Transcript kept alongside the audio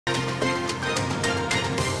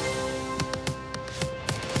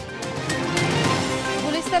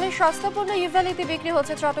রমজানের সস্তা পণ্য ইভ্যালিতে বিক্রি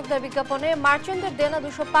হচ্ছে চটকদার বিজ্ঞাপনে। মার্চেন্টদের দেনা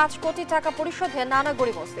 205 কোটি টাকা পরিশোধে নানা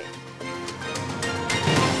গড়িমসি।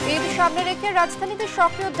 ঈদ সামনে রেখে রাজধানীতে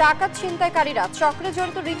সক্রিয় ডাকাত ছিনতাইকারীরা। চক্রে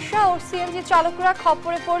জড়িত রিকশা ও সিএনজি চালকরা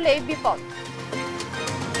খপ্পরে পড়লেই বিপদ।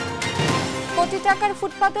 কোটি টাকার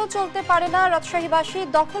ফুটপাতেও চলতে পারে না রাজশাহীবাসী।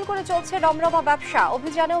 দখল করে চলছে রমরমা ব্যবসা।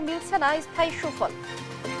 অভিযানেও মিলছে না স্থায়ী সুফল।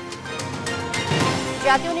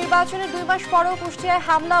 জাতীয় নির্বাচনের 2 মাস পরও কুষ্টিয়ায়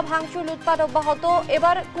হামলা, ভাঙচুর, লুটপাট অব্যাহত।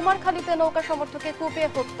 এবার কুমারখালীতে নৌকা সমর্থকে কুপিয়ে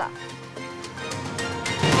হত্যা।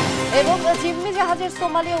 এবং জিম্মি জাহাজের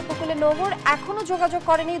সোমালিয়া উপকূলে নোঙর। এখনো যোগাযোগ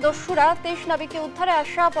করেনি দস্যুরা। 23 নাবিককে উদ্ধারে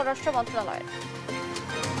আসা পররাষ্ট্র মন্ত্রণালয়ের।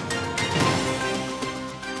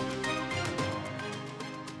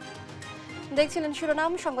 দেখছিলেন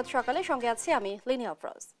শিরোনাম সংবাদ সকালে, সঙ্গে আছি আমি লিনিয়া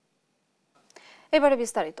আফরোজ। এবারে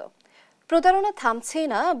বিস্তারিত। প্রতারণা থামছেই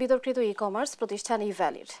না বিতর্কিত ই কমার্স প্রতিষ্ঠান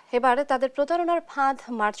ইভ্যালির। এবারে তাদের প্রতারণার ফাঁদ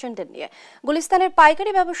মার্চেন্টদের নিয়ে। গুলিস্তানের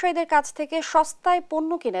পাইকারি ব্যবসায়ীদের কাছ থেকে সস্তায়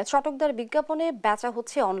পণ্য কিনে চটকদার বিজ্ঞাপনে বেচা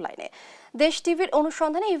হচ্ছে অনলাইনে। দেশ টিভির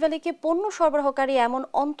অনুসন্ধানে ইভ্যালিকে পণ্য সরবরাহকারী এমন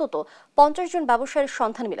অন্তত 50 জন ব্যবসায়ীর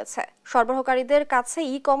সন্ধান মিলেছে। সরবরাহকারীদের কাছে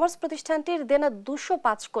ই কমার্স প্রতিষ্ঠানটির দেনা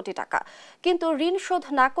 205 কোটি টাকা, কিন্তু ঋণ শোধ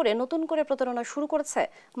না করে নতুন করে প্রতারণা শুরু করেছে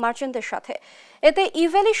মার্চেন্টদের সাথে। এতে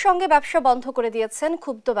ইভ্যালির সঙ্গে ব্যবসা বন্ধ করে দিয়েছেন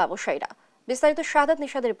ক্ষুব্ধ ব্যবসায়ীরা। বিস্তারিত শাহাদাত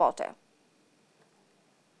নিশাদের রিপোর্টে।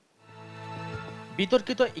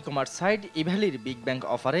 বিতর্কিত e commerce site ইভ্যালির big bang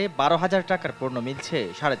অফারে 12,000 টাকার পণ্য মিলছে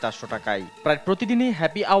 450 টাকায়। প্রায় প্রতিদিনই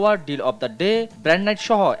happy hour, deal of the day, brand night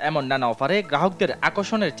সহ এমন নানা অফারে গ্রাহকদের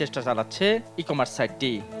আকর্ষণের চেষ্টা চালাচ্ছে ই কমার্স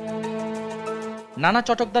সাইটটি। নানা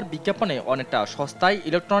চটকদার বিজ্ঞাপনে অনেকটা সস্তায়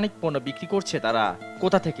ইলেকট্রনিক পণ্য বিক্রি করছে তারা।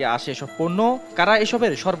 কোথা থেকে আসে এসব পণ্য, কারা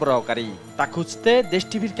এসবের সরবরাহকারী, তা খুঁজতে দেশ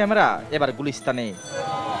টিভির ক্যামেরা এবার গুলিস্তানে।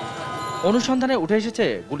 অনুসন্ধানে উঠে এসেছে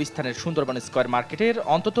গুলিস্তানের সুন্দরবন স্কয়ার মার্কেটের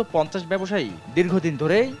অন্তত 50 ব্যবসায়ী দীর্ঘদিন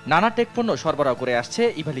ধরেই নানা টেক পণ্য সরবরাহ করে আসছে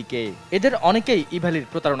ইভ্যালিকে। এদের অনেকেই ইভ্যালির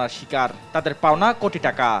প্রতারণার শিকার। তাদের পাওনা কোটি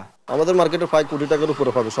টাকা। আমাদের মার্কেটে প্রায় কোটি টাকার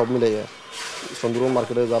উপরে পাবে সব মিলিয়ে। সুন্দরবন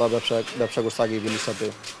মার্কেটে যারা ব্যবসা করছে আগে ইভ্যালির সাথে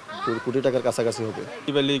কোটি টাকার কাছাকাছি হবে।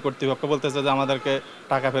 ইভ্যালি কর্তৃপক্ষ বলতেছে যে আমাদেরকে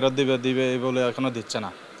টাকা ফেরত দিবে বলে এখনো দিচ্ছে না।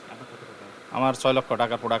 আমার 6 লক্ষ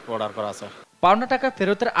টাকার প্রোডাক্ট অর্ডার করা আছে। পাওনা টাকা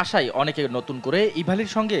ফেরতের আশায় অনেকে নতুন করে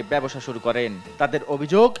ইভ্যালির সঙ্গে ব্যবসা শুরু করেন। তাদের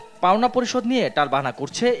অভিযোগ, পাওনা পরিশোধ নিয়ে টালবাহানা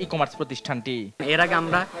করছে ই কমার্স প্রতিষ্ঠানটি। এর আগে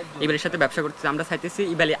আমরা ইভ্যালির সাথে ব্যবসা করতেছি, আমরা চাইতেছি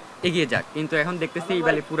ইভ্যালি এগিয়ে যাক, কিন্তু এখন দেখতেছি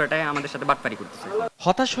ইভ্যালি পুরোটাই আমাদের সাথে বাটপারি করতেছে।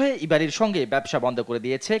 হতাশ হয়ে ইভ্যালির সঙ্গে ব্যবসা বন্ধ করে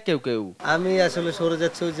দিয়েছে কেউ কেউ। আমি আসলে সরে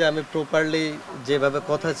যাচ্ছি যে আমি প্রপারলি যেভাবে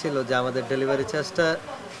কথা ছিল যে আমাদের ডেলিভারি চার্জটা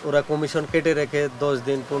ওরা কমিশন কেটে রেখে 10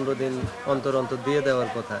 দিন 15 দিন অন্তর অন্তর দিয়ে দেওয়ার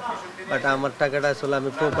কথা, বাট আমার টাকাটা আসলে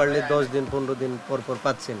আমি প্রপারলি 10 দিন 15 দিন পর পর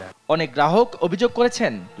পাচ্ছি না। অনেক গ্রাহক অভিযোগ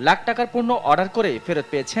করেছেন লাখ টাকার পণ্য অর্ডার করে ফেরত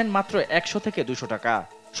পেয়েছেন মাত্র 100 থেকে 200 টাকা।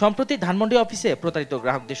 সম্প্রতি ধানমন্ডি অফিসে প্রতারিত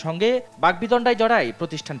গ্রাহকদের সঙ্গে বাগবিতণ্ডায় জড়ায়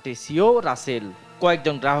প্রতিষ্ঠানটির সিইও রাসেল।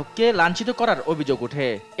 কয়েকজন গ্রাহককে লাঞ্ছিত করার অভিযোগ ওঠে।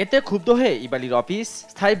 এতে ক্ষুব্ধ হয়ে ইভ্যালির অফিস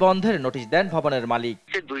স্থায়ী বন্ধের নোটিশ দেন ভবনের মালিক।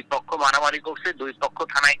 2 পক্ষ মারামারি করছে, 2 পক্ষ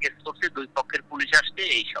থানায় কেস করছে, 2 পক্ষের পুলিশ আসছে,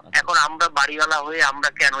 এইসব। এখন আমরা বাড়িওয়ালা হয়ে আমরা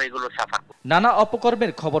কেন এগুলো সাফার করব? নানা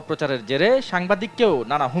অপকর্মের খবর প্রচারের জেরে সাংবাদিককেও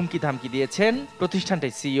নানা হুমকি ধামকি দিয়েছেন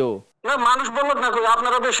প্রতিষ্ঠানটির সিইও। না, মানুষ বলদ না করে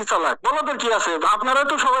আপনারা বেশি চালাক। বলদের কি আছে? আপনারা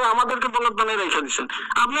তো সবাই আমাদেরকে বলদ বানিয়ে রেখে দিচ্ছেন।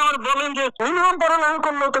 আপনি আমার বলেন যে মিনিমাম পড়ালেখা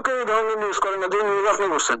করলেও তো কেউ এই ধরনের নিউজ করে না, যে নিউজ আপনি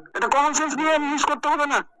করছেন। এটা কমন সেন্স নিয়ে নিউজ করতে হবে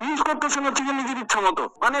না? নিউজ করতেছেন হচ্ছে নিজের ইচ্ছা মতো,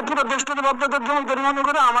 মানে পুরো দেশটাকে আপনাদের যেমন পরিমাণে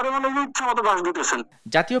করে আমার মানে ইচ্ছা মতো বাস দিতেছেন।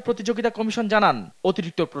 জাতীয় প্রতিযোগিতা কমিশন জানান,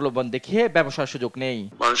 অতিরিক্ত প্রলোভন দেখিয়ে ব্যবসার সুযোগ নেই।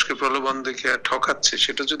 মানুষকে প্রলোভন দেখিয়ে ঠকাচ্ছে,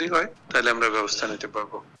 সেটা যদি হয় তাহলে আমরা ব্যবস্থা নিতে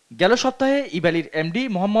পারবো। গেল সপ্তাহে ইভ্যালির এমডি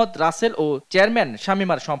মোহাম্মদ রাসেল ও চেয়ারম্যান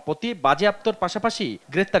শামিমার সম্পত্তি বাজেয়াপ্তর পাশাপাশি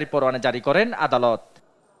গ্রেফতারি পরোয়ানা জারি করেন আদালত।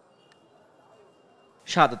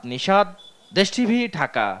 শাহাদাত নিশাদ, দেশ টিভি,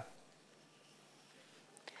 ঢাকা।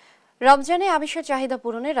 রমজানে আমিষের চাহিদা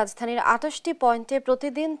পূরণে রাজধানীর 28টি পয়েন্টে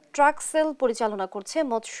প্রতিদিন ট্রাক সেল পরিচালনা করছে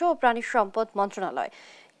মৎস্য ও প্রাণী সম্পদ মন্ত্রণালয়।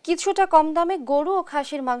 কিছুটা কম দামে গরু ও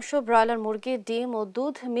খাসির মাংস, ব্রয়লার মুরগি, ডিম ও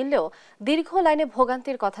দুধ মিললেও দীর্ঘ লাইনে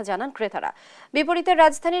ভোগান্তির কথা জানান ক্রেতারা। বিপরীতে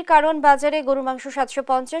রাজধানীর কারওয়ান বাজারে গরু মাংস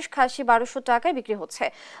 750, খাসি 1200 টাকায় বিক্রি হচ্ছে।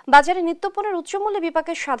 বাজারে নিত্যপণ্যের উচ্চমূল্যে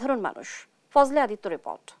বিপাকে সাধারণ মানুষ। ফজলে আদিত্য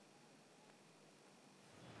রিপোর্ট।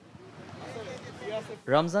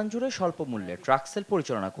 রমজান জুড়ে স্বল্প মূল্যে ট্রাক সেল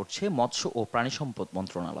পরিচালনা করছে মৎস্য ও প্রাণী সম্পদ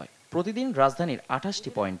মন্ত্রণালয়। প্রতিদিন রাজধানীর 28টি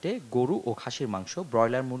পয়েন্টে গরু ও খাসির মাংস,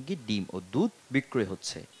 ব্রয়লার মুরগি, ডিম ও দুধ বিক্রয়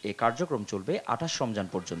হচ্ছে। এই কার্যক্রম চলবে 28 রমজান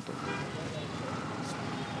পর্যন্ত।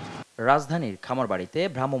 রাজধানীর খামারবাড়িতে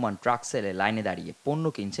ভ্রাম্যমাণ ট্রাক সেলে লাইনে দাঁড়িয়ে পণ্য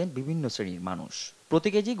কিনছেন বিভিন্ন শ্রেণীর মানুষ। প্রতি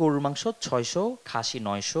কেজি গরুর মাংস 600, খাসি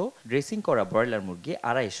 900, ড্রেসিং করা ব্রয়লার মুরগি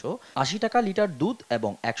 250, 80 টাকা লিটার দুধ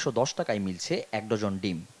এবং 110 টাকায় মিলছে 1 ডজন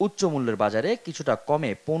ডিম। উচ্চ মূল্যের বাজারে কিছুটা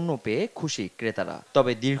কমে পণ্য পেয়ে খুশি ক্রেতারা,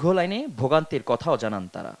 তবে দীর্ঘ লাইনে ভোগান্তির কথাও জানান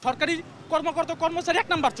তারা। সরকারি কর্মকর্তা কর্মচারী 1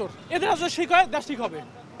 নাম্বার চোর, এদের আসলে ঠিক হয় দেশ ঠিক হবে,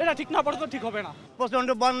 এটা ঠিক না পড়ে তো ঠিক হবে না। প্রচন্ড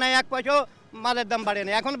বন্যায় 1 পয়সা মালের দাম বাড়ে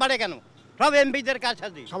না, এখন বাড়ে কেন? সব এমপিদের কাছে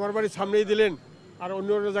আমার বাড়ির সামনেই দিলেন, আর অন্য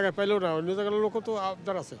অন্য জায়গায় পেলেও না, অন্য জায়গার লোক তো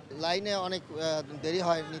আবদার আছে। লাইনে অনেক দেরি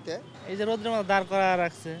হয় নিতে, এই যে রোদ্রের মধ্যে দাঁড় করা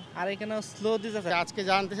রাখছে, আর এখানে স্লো দিতেছে। আজকে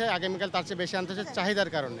যা আনতেছে আগামীকাল তার চেয়ে বেশি আনতেছে চাহিদার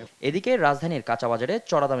কারণে। এদিকে রাজধানীর কাঁচা বাজারে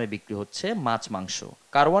চড়া দামে বিক্রি হচ্ছে মাছ মাংস।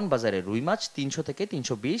 কারওয়ান বাজারে রুই মাছ 300 থেকে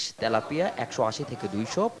 320, তেলাপিয়া 180 থেকে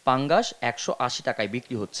 200, পাঙ্গাস 180 টাকায়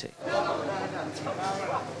বিক্রি হচ্ছে।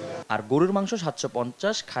 আর গরুর মাংস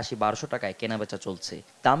 750, খাসি 1200 টাকায় কেনাবেচা চলছে।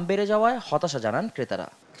 দাম বেড়ে যাওয়ায় হতাশা জানান ক্রেতারা।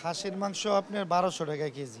 খাসির মাংস আপনার 1200 টাকা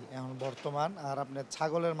কেজি এখন বর্তমান, আর আপনার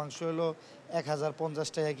ছাগলের মাংস হলো 1050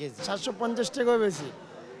 টাকা কেজি। 750 টাকা বেশি,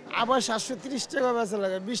 আবার 730 টাকা বেচা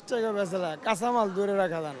লাগে, 20 টাকা বেচা লাগে, কাঁচামাল দূরে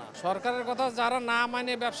রাখা যায় না। সরকারের কথা যারা না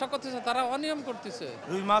মানে ব্যবসা করতেছে তারা অনিয়ম করতেছে।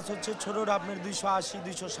 রুই মাছ হচ্ছে ছোটটা আপনার 280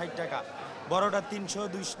 260 টাকা, বড়টা 300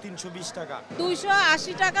 320 টাকা।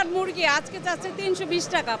 280 টাকার মুরগি আজকে যাচ্ছে 320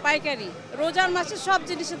 টাকা পাইকারি। রোজার মাসে সব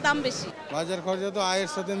জিনিসের দাম বেশি। বাজার খরচা তো আয়ের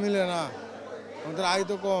সাথে মিলে না, আমাদের আয়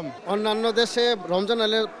তো কম। অন্যান্য দেশে রমজান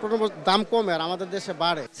এলে দাম কমে আর আমাদের দেশে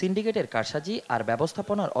বাড়ে। সিন্ডিকেটের কারসাজি আর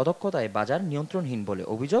ব্যবস্থাপনার অদক্ষতায় বাজার নিয়ন্ত্রণহীন বলে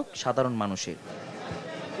অভিযোগ সাধারণ মানুষের।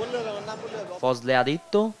 ফজলে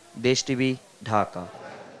আদিত্য, দেশ টিভি, ঢাকা।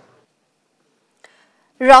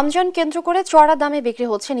 রমজান কেন্দ্র করে চড়া দামে বিক্রি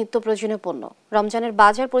হচ্ছে নিত্য প্রয়োজনীয় পণ্য। রমজানের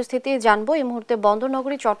বাজার পরিস্থিতি জানবো এই মুহূর্তে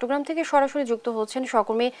বন্দরনগরী চট্টগ্রাম থেকে সরাসরি যুক্ত হচ্ছেন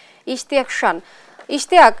সহকর্মী ইশতিয়াক খান।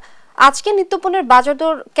 ইশতিয়াক, আজকে নিত্যপণ্যের বাজার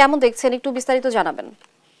দর কেমন দেখছেন, একটু বিস্তারিত জানাবেন।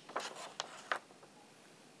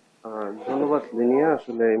 ধন্যবাদ লিনিয়া।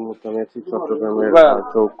 আসলে এই মুহূর্তে আমি আছি চট্টগ্রামের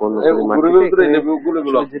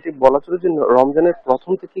যেটি বলা চলে যে রমজানের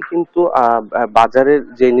প্রথম থেকে কিন্তু বাজারের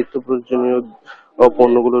যে নিত্য প্রয়োজনীয়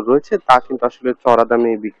পণ্যগুলো রয়েছে তা কিন্তু আসলে চড়া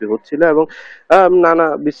দামে বিক্রি হচ্ছিল এবং নানা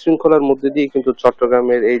বিশৃঙ্খলার মধ্যে দিয়ে কিন্তু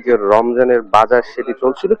চট্টগ্রামের এই যে রমজানের বাজার সেটি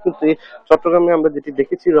চলছিল। কিন্তু এই চট্টগ্রামে আমরা যেটি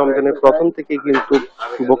দেখেছি রমজানের প্রথম থেকেই কিন্তু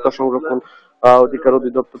ভোক্তা সংরক্ষণ অধিকার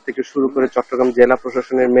অধিদপ্তর থেকে শুরু করে চট্টগ্রাম জেলা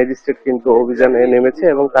প্রশাসনের ম্যাজিস্ট্রেট কিন্তু অভিযানে নেমেছে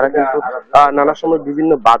এবং তারা কিন্তু নানা সময়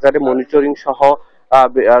বিভিন্ন বাজারে মনিটরিং সহ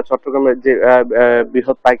চট্টগ্রামের যে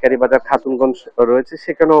বৃহৎ পাইকারি বাজার খাতুনগঞ্জ রয়েছে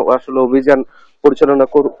সেখানেও আসলে অভিযান পরিচালনা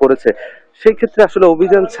করেছে। সেই ক্ষেত্রে আসলে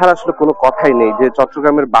অভিযান ছাড়া আসলে কোনো কথাই নেই যে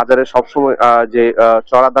চট্টগ্রামের বাজারে সবসময় যে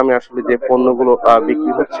চড়া দামে আসলে যে পণ্যগুলো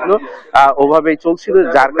বিক্রি হচ্ছিল ওভাবেই চলছিল,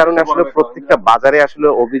 যার কারণে আসলে প্রত্যেকটা বাজারে আসলে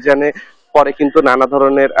অভিযানে পরে কিন্তু নানা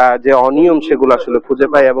ধরনের যে অনিয়ম সেগুলো আসলে খুঁজে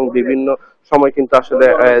পায় এবং বিভিন্ন সময় কিন্তু আসলে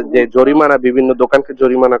যে জরিমানা বিভিন্ন দোকানকে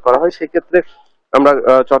জরিমানা করা হয়। সেক্ষেত্রে আমরা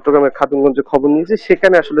চট্টগ্রামের খাতুনগঞ্জে খবর নিয়েছি,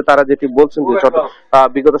 সেখানে আসলে তারা যেটি বলছেন যে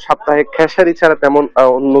বিগত সপ্তাহে খেসারি ছাড়া তেমন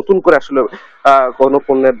নতুন করে আসলে কোনো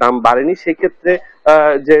পণ্যের দাম বাড়েনি। সেই ক্ষেত্রে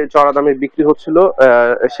যে চড়া দামে বিক্রি হচ্ছিল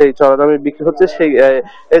সেই চড়া দামে বিক্রি হচ্ছে। সেই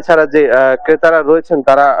এছাড়া যে ক্রেতারা রয়েছেন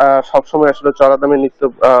তারা সবসময় আসলে চড়া দামে নিত্য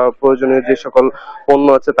প্রয়োজনীয় যে সকল পণ্য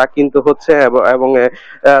আছে তা কিনতে হচ্ছে এবং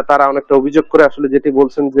তারা অনেকটা অভিযোগ করে আসলে যেটি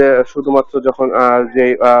বলছেন যে শুধুমাত্র যখন যে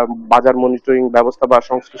বাজার মনিটরিং ব্যবস্থা বা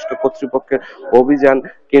সংশ্লিষ্ট কর্তৃপক্ষের অভিযান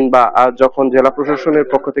কিংবা যখন জেলা প্রশাসনের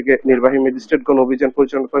পক্ষ থেকে নির্বাহী ম্যাজিস্ট্রেটগণ অভিযান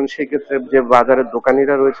পরিচালনা করেন সেই ক্ষেত্রে যে বাজারের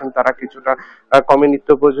দোকানিরা রয়েছেন তারা কিছুটা কমে নিত্য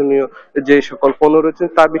প্রয়োজনীয় যে সকল পণ্য রয়েছেন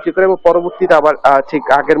তা বিক্রি করে এবং পরবর্তীতে আবার ঠিক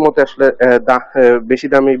আগের মতো আসলে বেশি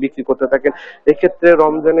দামে বিক্রি করতে থাকেন। এক্ষেত্রে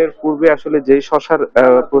রমজানের পূর্বে আসলে যে শসার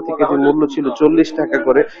প্রতি কেজি মূল্য ছিল 40 টাকা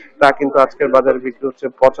করে তা কিন্তু আজকের বাজারে বিক্রি হচ্ছে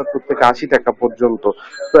 75 থেকে 80 টাকা পর্যন্ত।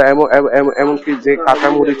 তো এমনকি যে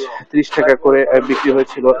কাঁচামরিচ 30 টাকা করে বিক্রি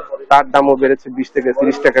হয়েছিল তার দামও বেড়েছে 20 থেকে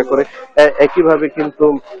 30 টাকা করে। একইভাবে কিন্তু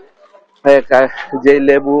যে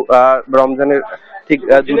লেবু রমজানের ঠিক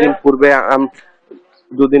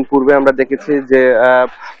দুদিন পূর্বে আমরা দেখেছি যে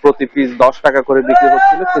প্রতি পিস 10 টাকা করে বিক্রি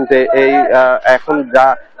হচ্ছিল, কিন্তু এই এখন যা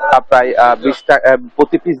প্রায় 20 টাকা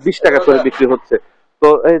প্রতি পিস 20 টাকা করে বিক্রি হচ্ছে। তো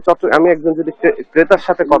আমি একজন যদি ক্রেতার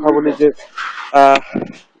সাথে কথা বলি যে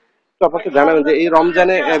আপনাকে জানাবেন যে এই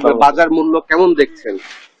রমজানে বাজার মূল্য কেমন দেখছেন?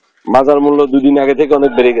 বাজার মূল্য 2 দিন আগে থেকে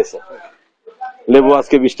অনেক বেড়ে গেছে। লেবু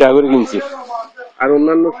আজকে 20 টাকা করে কিনছি। আর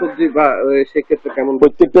অন্যান্য সবজি বা সেক্ষেত্রে কেমন?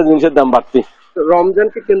 প্রত্যেকটা জিনিসের দাম বাড়তি।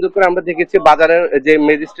 রমজানকে কেন্দ্র করে আমরা দেখেছি বাজারের যে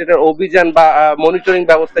ম্যাজিস্ট্রেটের অভিযান বা মনিটরিং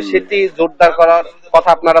ব্যবস্থা সেটি জোরদার করার কথা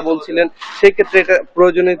আপনারা বলছিলেন, সেই ক্ষেত্রে এটা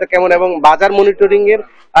প্রয়োজনীয়তা কেমন এবং বাজার মনিটরিং এর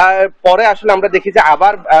পরে আসলে আমরা দেখি যে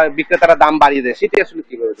আবার বিক্রেতারা দাম বাড়িয়ে দেয়, সেটি আসলে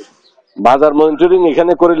কিভাবে দেখছেন? বাজার মনিটরিং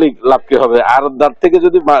এখানে করে লাভ কি হবে? আর তার থেকে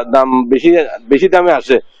যদি দাম বেশি দামে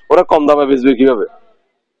আসে, ওরা কম দামে বেচবে কিভাবে?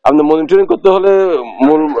 আপনি মনিটরিং করতে হলে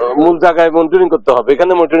মূল জায়গায় মনিটরিং করতে হবে,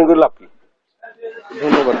 এখানে মনিটরিং করে লাভ কি?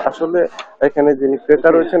 ধন্যবাদ। আসলে এখানে যিনি ক্রেতা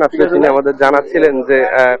রয়েছেন আসলে তিনি আমাদের জানাচ্ছিলেন যে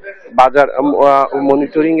বাজার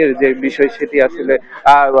মনিটরিং এর যে বিষয় সেটি আসলে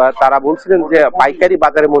তারা বলছিলেন যে পাইকারি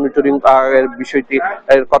বাজারে মনিটরিং এর বিষয়টি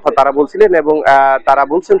এর কথা তারা বলছিলেন এবং তারা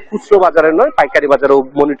বলছেন খুচরো বাজারে নয় পাইকারি বাজারেও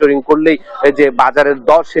মনিটরিং করলেই যে বাজারের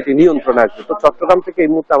দর সেটি নিয়ন্ত্রণে আসবে। তো চট্টগ্রাম থেকে এই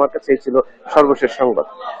মুহূর্তে আমার কাছে ছিল সর্বশেষ সংবাদ।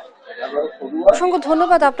 অসংখ্য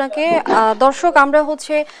ধন্যবাদ আপনাকে। দর্শক, আমরা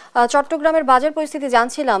চট্টগ্রামের বাজার পরিস্থিতি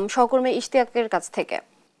জানছিলাম সহকর্মী ইশতিয়াকের কাছ থেকে।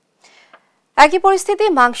 একই পরিস্থিতি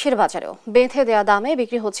মাংসের বাজারেও, বেঁধে দেয়া দামে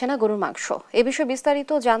বিক্রি হচ্ছে না গরুর মাংস। এ বিষয়ে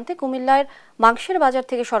বিস্তারিত জানতে কুমিল্লার মাংসের বাজার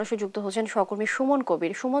থেকে সরাসরি যুক্ত হচ্ছেন সহকর্মী সুমন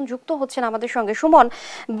কবির। সুমন যুক্ত হচ্ছেন আমাদের সঙ্গে। সুমন,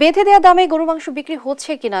 বেঁধে দেয়া দামে গরুর মাংস বিক্রি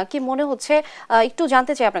হচ্ছে কিনা, কি মনে হচ্ছে, একটু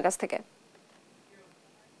জানতে চাই আপনার কাছ থেকে।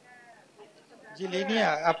 জি লিনিয়া,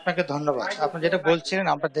 আপনাকে ধন্যবাদ। আপনি যেটা বলছিলেন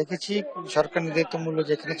আমরা দেখেছি সরকার নির্ধারিত মূল্য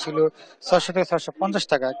যেখানে ছিল 600 থেকে 650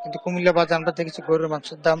 টাকা, কিন্তু কুমিল্লা বাজার আমরা দেখেছি গরুর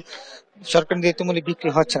মাংসের দাম সরকার নির্ধারিত মূল্যে বিক্রি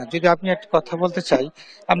হচ্ছে না। যদি আপনি একটা কথা বলতে চাই,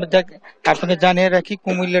 আপনাকে জানিয়ে রাখি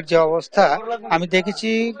কুমিল্লার যে অবস্থা, আমি দেখেছি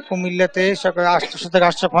কুমিল্লাতে সকাল 800 থেকে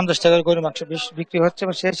 850 টাকার গরুর মাংস বিক্রি হচ্ছে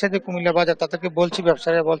এবং সেই সাথে কুমিল্লা বাজার তাদেরকে বলছি,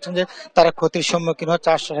 ব্যবসায়ীরা বলছেন যে তারা ক্ষতির সম্মুখীন হচ্ছে,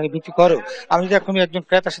 800 টাকা বিক্রি করো। আমি যদি এখন একজন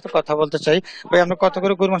ক্রেতার সাথে কথা বলতে চাই, ভাই আপনি কত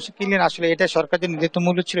করে গরুর মাংস কিনলেন? আসলে এটা সরকার যে নির্ধারিত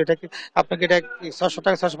মূল্য ছিল, এটা কি আপনাকে এটা 600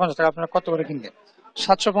 টাকা 650 টাকা আপনারা কত করে কিনলেন?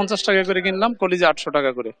 750 টাকা করে কিনলাম, কলিজা 800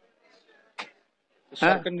 টাকা করে।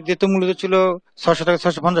 সরকার নির্ধারিত মূল্য ছিল 600 টাকা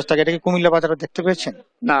 650 টাকা, এটা কি কুমিল্লা বাজারে দেখতে পেয়েছেন?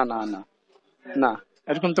 না না না না,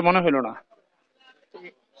 এরকম তো মনে হলো না।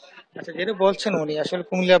 আচ্ছা, যেটা বলছেন উনি, আসলে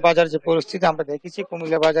কুমিল্লা বাজার যে পরিস্থিতি আমরা দেখেছি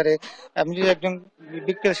কুমিল্লা বাজারে, আমি যদি একজন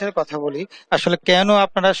বিক্রেতার সাথে কথা বলি, আসলে কেন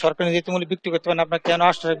আপনারা সরকার নির্ধারিত মূল্য বিক্রি করতে পারেন, আপনারা কেন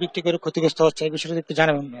 800 টাকা বিক্রি করে ক্ষতিগ্রস্ত হচ্ছে, এই বিষয়টা একটু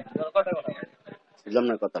জানাবেন।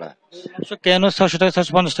 কেন 600 টাকা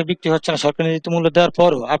 650 টাকা বিক্রি হচ্ছে না সরকার নির্ধারিত মূল্য দেওয়ার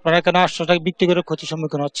পরও, আপনারা কেন 800 টাকা বিক্রি করে ক্ষতির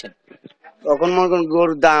সম্মুখীন হচ্ছেন? তখন মনে করেন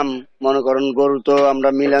গরুর দাম, মনে করেন গরু তো আমরা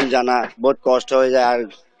মিলান জানা বহুত কষ্ট হয়ে যায়, আর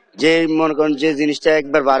যে মনে করেন যে জিনিসটা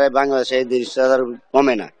একবার বাড়ে বাংলাদেশে এই জিনিসটা আর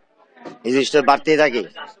কমে না, এই জিনিসটা বাড়তেই থাকে।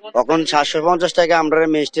 তখন 750 টাকা আমরা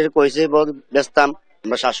মেস্টের কইছে বেচতাম,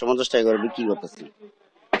 আমরা 750 টাকা করে বিক্রি করতেছি।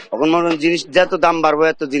 তখন মনে করেন জিনিস যত দাম বাড়বো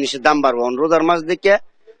এত জিনিসের দাম বাড়বো। রোজার মাস দেখে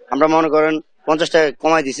আমরা মনে করেন 50 টাকা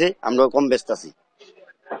কমাই দিছে, আমরা কম বেচতেছি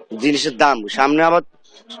জিনিসের দাম। সামনে আবার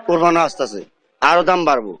কোরবানি আসতেছে, আরো দাম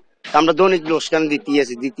বাড়বো, আমরা দৈনিক লোকসান দিতে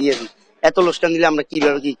আছি। এত লোকসান দিলে আমরা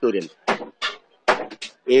কিভাবে কি করেন?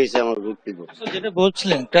 এই হচ্ছে আমার বক্তব্য। যেটা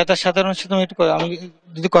বলছিলেন ক্রেতা সাধারণ সাথে আমি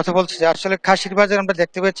যদি কথা বলতে চাই, আসলে খাসির বাজার আমরা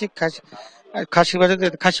দেখতে পাচ্ছি, খাসির বাজার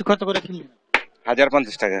খাসি কত করে কিনলেন?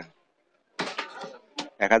 1050 টাকা,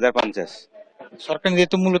 1050। সরকার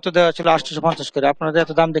নির্ধারিত মূল্য তো দেওয়া ছিল 850 করে, আপনারা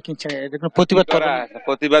এত দাম দিয়ে কিনছেন, প্রতিবাদ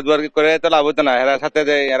করে তো লাভ হতো না। এরা সাথে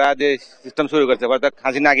এরা যে সিস্টেম শুরু করছে,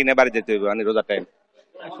 খাসি না কিনে বাড়ি যেতে হবে রোজার টাইম।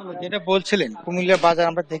 যেটা বলছিলেন কুমিল্লা বাজার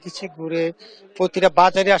আমরা দেখেছি ঘুরে, প্রতিটা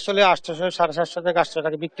বাজারে আসলে 800 750 টাকা 800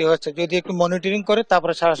 টাকা বিক্রি হচ্ছে। যদি একটু মনিটরিং করে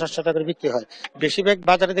তারপরে 750 টাকা বিক্রি হয়। বেশিরভাগ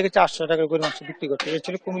বাজারে দেখেছি 800 টাকা করে মাংস বিক্রি করছে। এই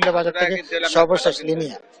ছিল কুমিল্লা বাজার থেকে সর্বশেষ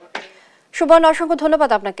লিনিয়া। সুবর্ণ, অসংখ্য ধন্যবাদ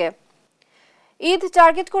আপনাকে। ঈদ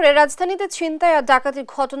টার্গেট করে রাজধানীতে ছিনতাই আর ডাকাতির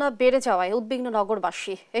ঘটনা বেড়ে যাওয়ায় উদ্বিগ্ন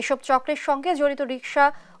নগরবাসী। এসব চক্রের সঙ্গে জড়িত রিকশা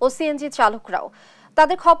ও সিএনজি চালকরাও।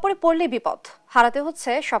 তাদের খপ্পরে পড়লেই বিপদ, হারাতে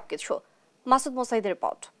হচ্ছে সবকিছু। মাসুদ মোসাইদের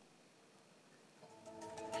পট।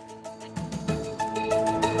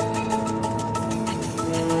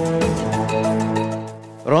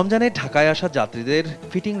 রমজানে ঢাকায় আসা যাত্রীদের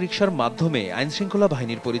ফিটিং রিকশার মাধ্যমে আইনশৃঙ্খলা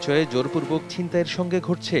বাহিনীর পরিচয়ে জোরপূর্বক ছিনতাইয়ের সঙ্গে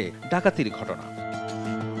ঘটছে ডাকাতির ঘটনা।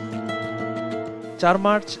 4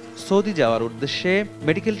 মার্চ সৌদি যাওয়ার উদ্দেশ্যে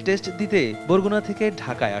মেডিকেল টেস্ট দিতে বরগুনা থেকে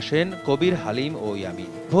ঢাকায় আসেন কবির, হালিম ও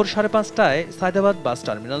ইয়ামিন। ভোর 5:30টায় সায়দাবাদ বাস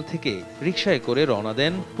টার্মিনাল থেকে রিকশায় করে রওনা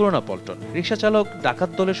দেন পুরোনা পল্টন। রিকশা চালক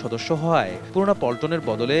ডাকাত দলের সদস্য হওয়ায় পুরোনা পল্টনের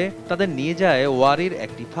বদলে তাদের নিয়ে যায় ওয়ারির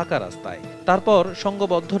একটি ফাঁকা রাস্তায়। তারপর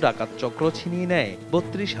সংঘবদ্ধ ডাকাত চক্র ছিনিয়ে নেয়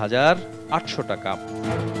 32,800 টাকা।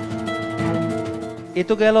 এ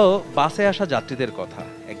তো গেল বাসে আসা যাত্রীদের কথা।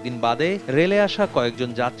 একদিন বাদে রেলে আসা কয়েকজন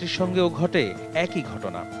যাত্রীর সঙ্গেও ঘটে একই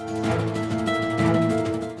ঘটনা।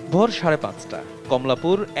 ভোর 5:30টা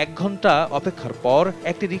কমলাপুর 1 ঘন্টা অপেক্ষার পর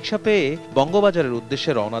একটি রিকশা পেয়ে বঙ্গবাজারের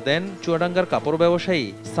উদ্দেশ্যে রওনা দেন চুয়াডাঙ্গার কাপড় ব্যবসায়ী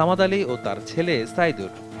সামাদ আলী ও তার ছেলে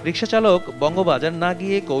সাইদুর। রিকশা চালক বঙ্গবাজার না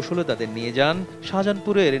গিয়ে কৌশলে তাদের নিয়ে যান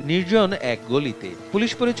শাহজাহানপুরের নির্জন এক গলিতে।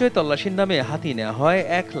 পুলিশ পরিচয় তল্লাশির নামে হাতিয়ে নেওয়া হয়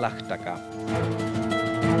 1 লাখ টাকা।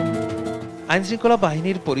 আইনশৃঙ্খলা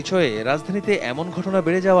বাহিনীর পরিচয়ে রাজধানীতে এমন ঘটনা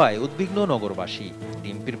বেড়ে যাওয়ায় উদ্বিগ্ন নগরবাসী।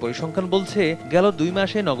 ডিএমপির পরিসংখ্যান বলছে, গেল 2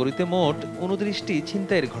 মাসে নগরীতে মোট 29টি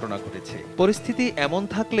ছিনতাইয়ের ঘটনা ঘটেছে। পরিস্থিতি এমন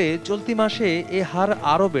থাকলে চলতি মাসে এ হার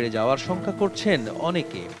আরও বেড়ে যাওয়ার শঙ্কা করছেন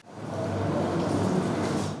অনেকে।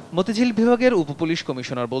 মতিঝিল বিভাগের উপপুলিশ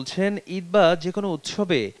কমিশনার বলছেন, ঈদ বা যেকোনো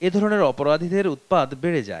উৎসবে এ ধরনের অপরাধীদের উৎপাত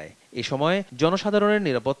বেড়ে যায়। এ সময় জনসাধারণের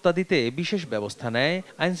নিরাপত্তা দিতে বিশেষ ব্যবস্থা নেয়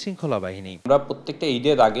আইনশৃঙ্খলা বাহিনী। আমরা প্রত্যেকটা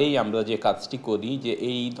ঈদের আগেই আমরা যে কাজটি করি, যে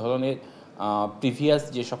এই ধরনের প্রিভিয়াস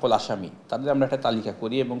যে সকল আসামি তাদের আমরা একটা তালিকা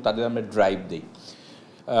করি এবং তাদের আমরা ড্রাইভ দিই।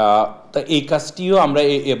 তা এই কাজটিও আমরা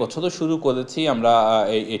এবছরও শুরু করেছি, আমরা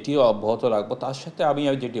এটিও অব্যাহত রাখবো। তার সাথে আমি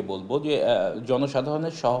যেটি বলবো যে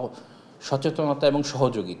জনসাধারণের সচেতনতা এবং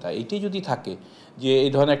সহযোগিতা এটি যদি থাকে, যে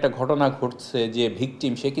এই ধরনের একটা ঘটনা ঘটছে, যে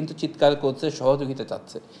ভিকটিম সে কিন্তু চিৎকার করছে, সহযোগিতা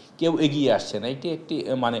চাচ্ছে, কেউ এগিয়ে আসছে না, এটি একটি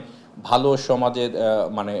ভালো সমাজের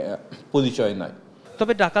পরিচয় নয়।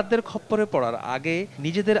 তবে ডাকাতদের খপ্পরে পড়ার আগে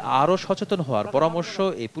নিজেদের আরও সচেতন হওয়ার পরামর্শ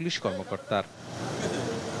এই পুলিশ কর্মকর্তার।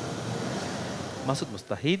 মাসুদ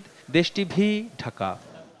মুস্তাহিদ, দেশ টিভি, ঢাকা।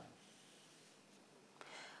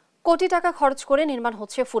 কোটি টাকা খরচ করে নির্মাণ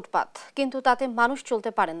হচ্ছে ফুটপাত, কিন্তু তাতে মানুষ চলতে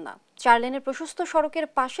পারেন না। 4 লেনের প্রশস্ত সড়কের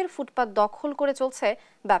পাশের ফুটপাত দখল করে চলছে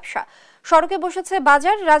ব্যবসা। সড়কে বসেছে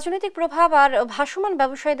বাজার। রাজনৈতিক প্রভাব আর ভাসমান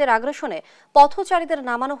ব্যবসায়ীদের আগ্রাসনে পথচারীদের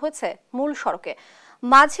নামানো হয়েছে মূল সড়কে।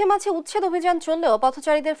 মাঝে মাঝে উচ্ছেদ অভিযান চললেও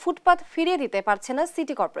পথচারীদের ফুটপাত ফিরিয়ে দিতে পারছে না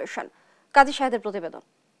সিটি কর্পোরেশন। কাজী সাহেদের প্রতিবেদন।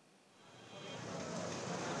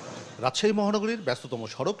 রাজশাহী মহানগরীর ব্যস্ততম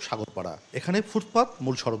সড়ক সাগরপাড়া। এখানে ফুটপাত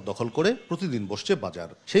মূল সড়ক দখল করে প্রতিদিন বসছে বাজার।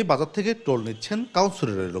 সেই বাজার থেকে টোল নিচ্ছেন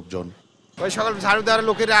কাউন্সিলরের লোকজন। ওই সকল ঝাড়ু দেওয়ার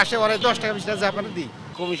লোকেরা আসে, ওরা 10 টাকা 20 টাকা আপনারা দিই।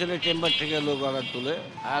 কমিশনের চেম্বার থেকে লোক আবার তুলে,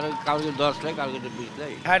 আর কাউকে 10 লাখ, কাউকে 20 লাখ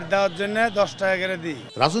হাট দেওয়ার জন্য 10 টাকা করে দিই।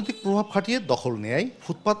 রাজনৈতিক প্রভাব খাটিয়ে দখল নেয়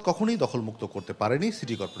ফুটপাত কখনোই দখলমুক্ত করতে পারেনি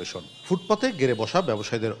সিটি কর্পোরেশন। ফুটপাতে গেড়ে বসা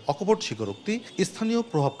ব্যবসায়ীদের অকপট স্বীকারোক্তি, স্থানীয়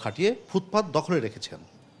প্রভাব খাটিয়ে ফুটপাত দখলে রেখেছেন।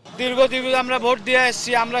 দীর্ঘদিন আমরা ভোট দিয়ে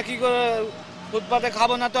এসেছি, আমরা কি করে ফুটপাতে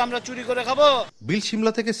খাবো না, তো আমরা চুরি করে খাবো। বিল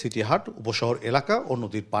সিমলা থেকে সিটিহাট, উপশহর এলাকা ও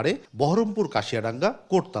নদীর পাড়ে, বহরমপুর, কাশিয়াডাঙ্গা,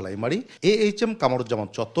 কোটতালাইমারি, AHM কামরুজ্জামান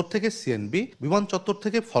চত্বর থেকে সিএনবি, বিমান চত্বর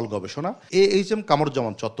থেকে ফল গবেষণা, AHM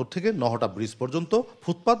কামরুজ্জামান চত্বর থেকে নহটা ব্রিজ পর্যন্ত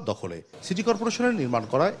ফুটপাত দখলে। সিটি কর্পোরেশনের নির্মাণ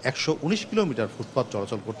করা 119 কিলোমিটার ফুটপাত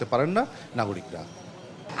চলাচল করতে পারেন না নাগরিকরা।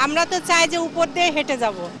 আমরা তো চাই যে উপর দিয়ে হেঁটে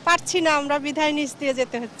যাব, পারছি না, আমরা বিধায় নিচ দিয়ে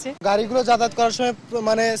যেতে হচ্ছে। গাড়িগুলো যাতায়াত করার সময়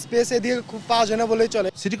স্পেস এদিকে খুব পাওয়া যায় না বলেই চলে।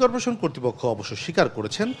 সিটি কর্পোরেশন কর্তৃপক্ষ অবশ্য স্বীকার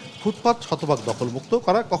করেছেন, ফুটপাত শতভাগ দখলমুক্ত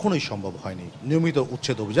করা কখনোই সম্ভব হয়নি। নিয়মিত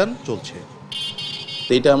উচ্ছেদ অভিযান চলছে।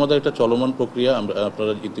 এটা আমাদের একটা চলমান প্রক্রিয়া।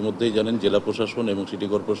 আপনারা ইতিমধ্যেই জানেন, জেলা প্রশাসন এবং সিটি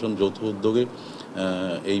কর্পোরেশন যৌথ উদ্যোগে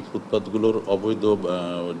এই ফুটপাতগুলোর অবৈধ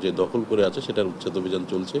যে দখল করে আছে সেটার উচ্ছেদ অভিযান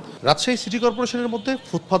চলছে। রাজশাহী সিটি কর্পোরেশনের মধ্যে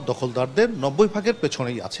ফুটপাত দখলদারদের 90 ভাগের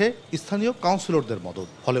পেছনেই আছে স্থানীয় কাউন্সিলরদের মদত।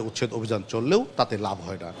 ফলে উচ্ছেদ অভিযান চললেও তাতে লাভ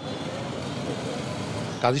হয় না।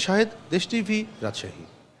 কাজী সাহেদ, দেশ টিভি, রাজশাহী।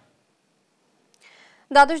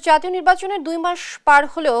 দ্বাদশ জাতীয় নির্বাচনের 2 মাস পার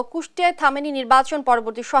হলেও কুষ্টিয়ায় থামেনি নির্বাচন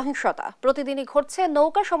পরবর্তী সহিংসতা। প্রতিদিনই ঘটছে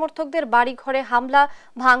নৌকা সমর্থকদের বাড়ি ঘরে হামলা,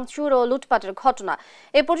 ভাঙচুর ও লুটপাটের ঘটনা।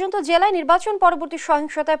 এ পর্যন্ত জেলায় নির্বাচন পরবর্তী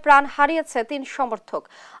সহিংসতায় প্রাণ হারিয়েছে 3 সমর্থক,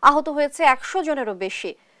 আহত হয়েছে 100 জনেরও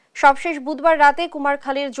বেশি। সবশেষ বুধবার রাতে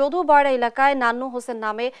কুমারখালীর যদুবয়রা এলাকায় নান্নু হোসেন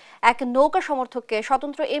নামে এক নৌকা সমর্থককে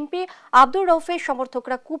স্বতন্ত্র এমপি আব্দুর রৌফের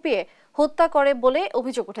সমর্থকরা কুপিয়ে হত্যা করে বলে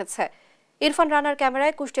অভিযোগ উঠেছে। ইরফান রানার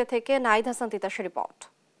ক্যামেরায় কুষ্টিয়া থেকে নাইদ হাসান তিতাসের রিপোর্ট।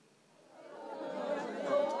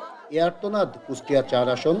 এয়ারতনাদ কুষ্টিয়া 4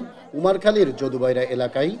 আসন কুমারখালীর যদুবয়রা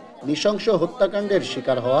এলাকায় নৃশংস হত্যাকাণ্ডের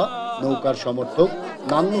শিকার হওয়া নৌকার সমর্থক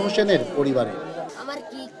নান্নু হোসেনের পরিবারে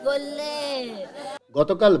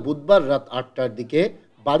গতকাল বুধবার রাত 8টার দিকে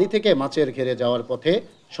বাড়ি থেকে মাছের ঘেরে যাওয়ার পথে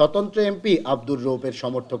স্বতন্ত্র এমপি আব্দুর রৌফের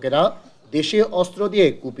সমর্থকেরা দেশীয় অস্ত্র দিয়ে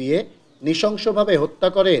কুপিয়ে নৃশংসভাবে হত্যা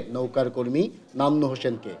করে নৌকার কর্মী নান্নু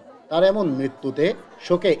হোসেনকে। তার এমন মৃত্যুতে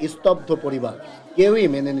শোকে স্তব্ধ পরিবার। কেউই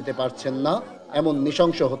মেনে নিতে পারছেন না এমন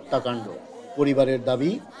নৃশংস হত্যাকাণ্ড। পরিবারের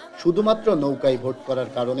দাবি, শুধুমাত্র নৌকায় ভোট করার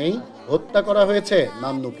কারণেই হত্যা করা হয়েছে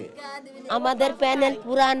নান্নুকে। আমাদের প্যানেল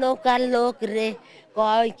পুরা নৌকার লোক রে,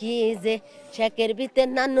 কয় কি যে শেখের ভিতরে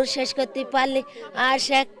নান্নু শেষ করতে পারলি আর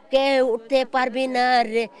শেখকে উঠতে পারবি না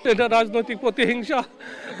রে। এটা রাজনৈতিক প্রতিহিংসা,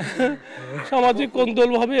 সামাজিক কোন্দল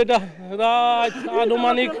ভাবে এটা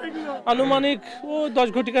আনুমানিক 10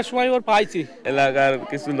 ঘটিকার সময় ওর পাইছি। এলাকার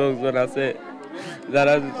কিছু লোকজন আছে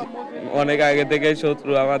যারা অনেক আগে থেকে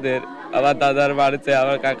শত্রু আমাদের, আবার দাদার বাড়িতে,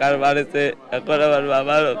 আমার কাকার বাড়িতে, এখন আমার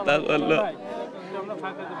বাবার হত্যা করলো।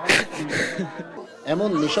 এমন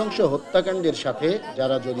নৃশংস হত্যাকাণ্ডের সাথে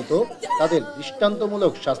যারা জড়িত তাদের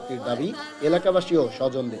দৃষ্টান্তমূলক শাস্তির দাবি এলাকাবাসী ও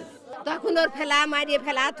স্বজনদের। তখন ওর ফেলা মারিয়ে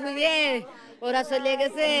ফেলা থুয়ে ওরা চলে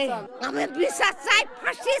গেছে। আমি বিচার চাই,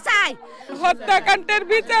 ফাঁসি চাই। হত্যাকাণ্ডের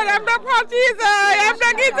বিচার, আমরা ফাঁসি চাই, আমরা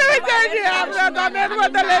কিছু চাই না, আমরা দানের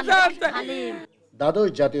বদলে চাই। দ্বাদশ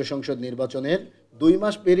জাতীয় সংসদ নির্বাচনের 2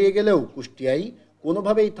 মাস পেরিয়ে গেলেও কুষ্টিয়ায়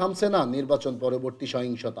কোনোভাবেই থামছে না নির্বাচন পরবর্তী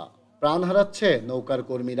সহিংসতা। প্রাণ হারাচ্ছে নৌকার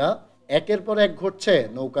কর্মীরা, একের পর এক ঘটছে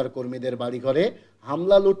নৌকার কর্মীদের বাড়িঘরে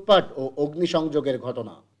হামলা, লুটপাট ও অগ্নিসংযোগের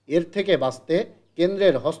ঘটনা। এর থেকে বাঁচতে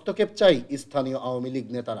কেন্দ্রের হস্তক্ষেপ চাই স্থানীয় আওয়ামী লীগ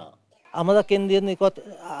নেতারা। আমরা কেন্দ্রের নিকট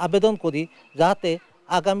আবেদন করি যাতে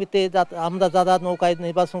আগামীতে আমরা যারা নৌকায়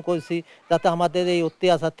নির্বাচন করেছি যাতে আমাদের এই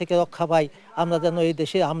অত্যাচার থেকে রক্ষা পাই, আমরা যেন এই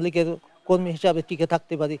দেশে আওয়ামী লীগের কর্মী হিসাবে টিকে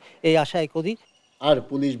থাকতে পারি এই আশাই করি। আর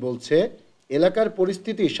পুলিশ বলছে এলাকার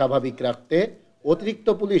পরিস্থিতি স্বাভাবিক রাখতে অতিরিক্ত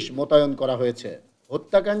পুলিশ মোতায়েন করা হয়েছে।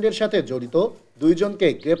 হত্যাকাণ্ডের সাথে জড়িত 2 জনকে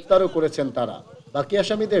গ্রেপ্তারও করেছেন তারা। বাকি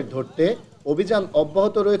আসামিদের ধরতে অভিযান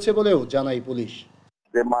অব্যাহত রয়েছে বলেও জানায় পুলিশ।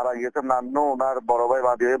 যে মারা গিয়েছেন নান্নু, ওনার বড় ভাই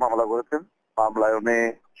বাদী হয়ে মামলা করেছেন। মামলায় উনি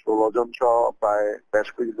 16 জন সহ প্রায় বেশ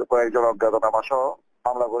কয়েকজন অজ্ঞাতনামা সহ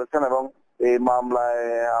মামলা করেছেন এবং এই মামলায়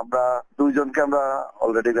আমরা 2 জনকে আমরা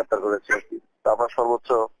অলরেডি গ্রেপ্তার করেছি। আমরা সর্বোচ্চ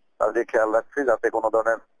তার যে খেয়াল রাখছি যাতে কোনো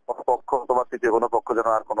ধরনের কোনো পক্ষ অথবা তৃতীয় কোনো পক্ষ যেন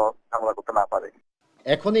আর কোনো ঝামেলা করতে না পারে।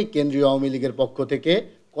 এখনই কেন্দ্রীয় আওয়ামী লীগের পক্ষ থেকে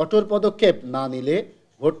কঠোর পদক্ষেপ না নিলে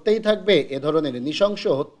ঘটতেই থাকবে এ ধরনের নৃশংস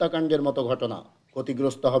হত্যাকাণ্ডের মতো ঘটনা।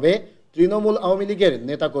 ক্ষতিগ্রস্ত হবে তৃণমূল আওয়ামী লীগের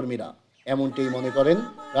নেতাকর্মীরা, এমনটাই মনে করেন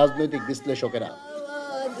রাজনৈতিক বিশ্লেষকেরা।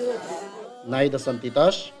 নাহিদ হাসান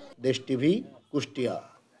তিতাস, দেশ টিভি, কুষ্টিয়া।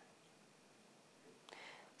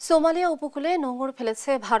 সোমালিয়া উপকূলে নোঙর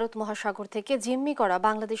ফেলেছে ভারত মহাসাগর থেকে জিম্মি করা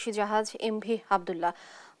বাংলাদেশি জাহাজ এমভি আব্দুল্লাহ।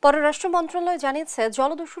 পররাষ্ট্র মন্ত্রণালয় জানিয়েছে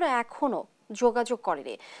জলদস্যুরা এখনও যোগাযোগ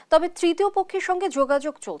করেনি, তবে তৃতীয় পক্ষের সঙ্গে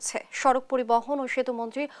যোগাযোগ চলছে। সড়ক পরিবহন ও সেতু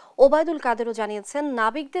মন্ত্রী ওবায়দুল কাদেরও জানিয়েছেন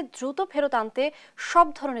নাবিকদের দ্রুত ফেরত আনতে সব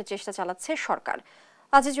ধরনের চেষ্টা চালাচ্ছে সরকার।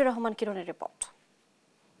 আজিজুর রহমান কিরণের রিপোর্ট।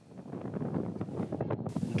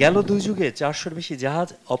 গেল 2 যুগে 400-র বেশি জাহাজ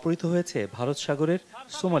অপহৃত হয়েছে ভারত সাগরের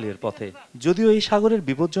সোমালিয়ার পথে। যদিও এই সাগরের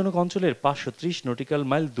বিপজ্জনক অঞ্চলের 530 নটিক্যাল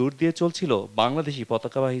মাইল দূর দিয়ে চলছিল বাংলাদেশি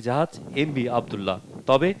পতাকাবাহী জাহাজ এমভি আব্দুল্লাহ,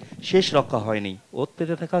 তবে শেষ রক্ষা হয়নি। ওত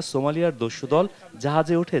পেতে থাকা সোমালিয়ার দস্যু দল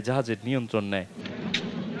জাহাজে উঠে জাহাজের নিয়ন্ত্রণ নেয়।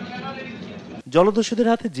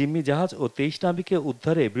 জলদস্যুদের হাতে জিম্মি জাহাজ ও 23 নাবিককে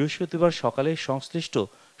উদ্ধারে বৃহস্পতিবার সকালে সংশ্লিষ্ট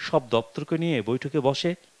সব দপ্তরকে নিয়ে বৈঠকে বসে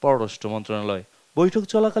পররাষ্ট্র মন্ত্রণালয়। বৈঠক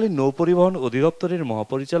চলাকালীন নৌপরিবহন অধিদপ্তরের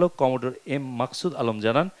মহাপরিচালক কমোডর এম মাকসুদ আলম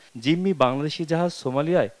জানান, জিম্মি বাংলাদেশি জাহাজ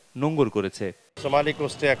সোমালিয়ায় নোঙ্গর করেছে। সোমালি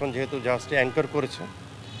কোস্টে এখন যেহেতু জাহাজটি অ্যাঙ্কর করেছে,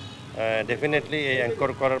 ডেফিনেটলি এই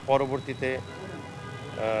অ্যাঙ্কর করার পরবর্তীতে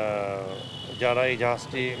যারা এই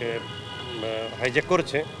জাহাজটি হাইজ্যাক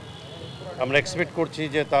করেছে, আমরা এক্সপেক্ট করছি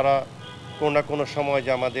যে তারা কোনো না কোনো সময়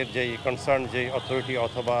যে আমাদের যেই কনসার্ন যেই অথরিটি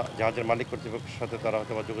অথবা জাহাজের মালিক কর্তৃপক্ষের সাথে তারা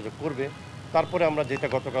হয়তো যোগাযোগ করবে। তারপরে আমরা যেটা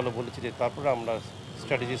গতকালও বলেছি যে তারপরে আমরা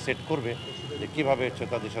স্ট্র্যাটেজি সেট করবে যে কীভাবে হচ্ছে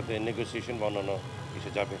তাদের সাথে নেগোসিয়েশন বা অন্যান্য কিছু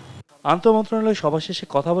যাবে। আন্তঃমন্ত্রণালয় সভা শেষে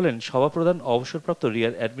কথা বলেন সভাপ্রধান অবসরপ্রাপ্ত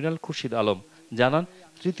রিয়ার অ্যাডমিরাল খুরশিদ আলম। জানান,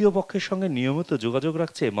 তৃতীয় পক্ষের সঙ্গে নিয়মিত যোগাযোগ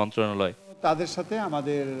রাখছে মন্ত্রণালয়। তাদের সাথে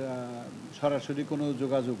আমাদের সরাসরি কোনো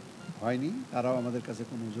যোগাযোগ হয়নি, তারাও আমাদের কাছে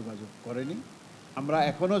কোনো যোগাযোগ করেনি। আমরা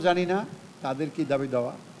এখনও জানি না তাদের কি দাবি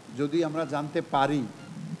দেওয়া। যদি আমরা জানতে পারি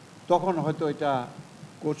তখন হয়তো এটা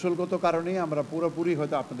কৌশলগত কারণেই আমরা পুরোপুরি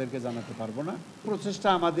হয়তো আপনাদেরকে জানাতে পারবো না। প্রচেষ্টা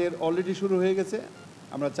আমাদের অলরেডি শুরু হয়ে গেছে,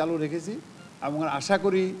 আমরা চালু রেখেছি এবং আশা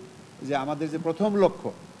করি যে আমাদের যে প্রথম লক্ষ্য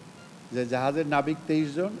যে জাহাজের নাবিক 23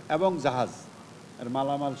 জন এবং জাহাজ আর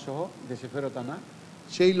মালামাল সহ দেশে ফেরত আনা,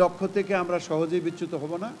 সেই লক্ষ্য থেকে আমরা সহজেই বিচ্যুত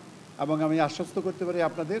হব না। এবং আমি আশ্বস্ত করতে পারি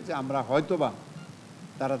আপনাদের যে আমরা হয়তোবা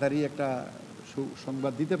তাড়াতাড়ি একটা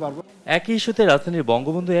সংবাদ দিতে পারবো। একই ইস্যুতে রাজধানীর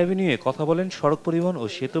বঙ্গবন্ধু অ্যাভিনিউয়ে কথা বলেন সড়ক পরিবহন ও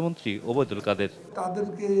সেতু মন্ত্রী ওবায়দুল কাদের।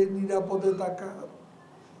 তাদেরকে নিরাপদে থাকা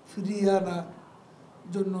ফিরিয়ে আনার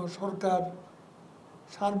জন্য সরকার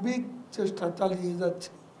সার্বিক চেষ্টা চালিয়ে যাচ্ছে।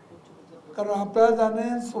 কারণ আপনারা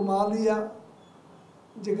জানেন সোমালিয়া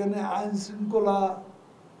যেখানে আইন শৃঙ্খলা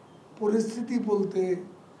পরিস্থিতি বলতে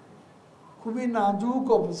খুবই নাজুক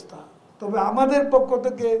অবস্থা, তবে আমাদের পক্ষ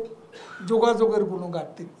থেকে যোগাযোগের কোনো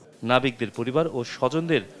ঘাটতি নেই। নাবিকদের পরিবার ও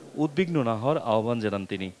স্বজনদের উদ্বিগ্ন না হওয়ার আহ্বান জানান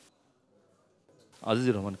তিনি।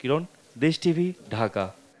 আজিজুর রহমান কিরণ, দেশ টিভি, ঢাকা।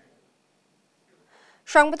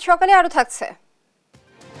 সংবাদ সকালে আরো থাকছে।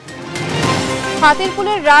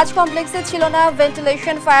 হাতিরপুলের রাজ কমপ্লেক্সে ছিল না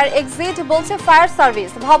ভেন্টিলেশন ফায়ার এক্সিট, বলছে ফায়ার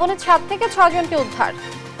সার্ভিস। ভবনের ছাদ থেকে 6 জনকে উদ্ধার।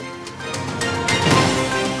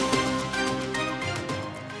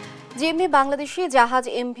 জিম্মি বাংলাদেশি জাহাজ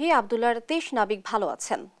এমভি আব্দুল্লাহর 23 নাবিক ভালো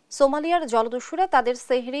আছেন। সোমালিয়ার জলদস্যুরা তাদের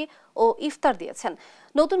সেহরি ও ইফতার দিয়েছেন।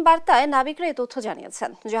 নতুন বার্তায় নাবিকরা এই তথ্য জানিয়েছেন।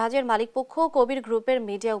 জাহাজের মালিকপক্ষ কবির গ্রুপের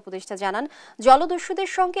মিডিয়া উপদেষ্টা জানান, জলদস্যুদের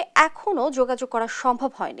সঙ্গে এখনও যোগাযোগ করা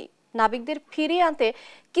সম্ভব হয়নি। নাবিকদের ফিরিয়ে আনতে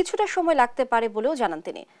কিছুটা সময় লাগতে পারে বলেও জানান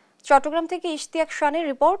তিনি। চট্টগ্রাম থেকে ইশতিয়াক শানের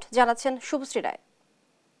রিপোর্ট, জানাচ্ছেন শুভশ্রী রায়।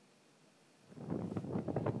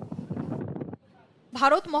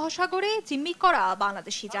 ভারত মহাসাগরে জিম্মি করা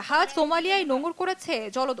বাংলাদেশি জাহাজ সোমালিয়ায় নোঙর করেছে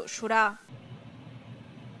জলদস্যুরা।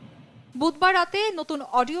 বুধবার রাতে নতুন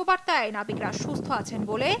অডিও বার্তায় নাবিকরা সুস্থ আছেন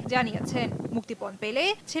বলে জানিয়েছেন। মুক্তিপণ পেলে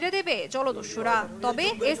ছেড়ে দেবে জলদস্যুরা। তবে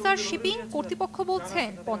এসআর শিপিং কর্তৃপক্ষ বলছেন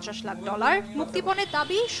 $50 লাখ মুক্তিপণের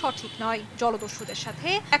দাবি সঠিক নয়। জলদস্যুদের সাথে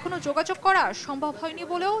এখনো যোগাযোগ করা সম্ভব হয়নি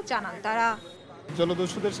বলেও জানান তারা।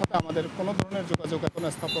 জলদস্যুদের সাথে আমাদের কোনো ধরনের যোগাযোগ এখনো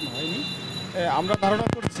স্থাপন হয়নি। আমরা ধারণা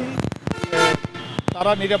করছি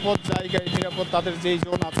তারা নিরাপদ জায়গায়, নিরাপদ তাদের যেই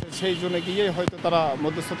জোন আছে সেই জোনে গিয়ে হয়তো তারা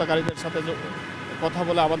মধ্যস্থতাকারীদের সাথে কথা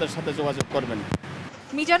বলে আমাদের সাথে যোগাযোগ করবেন।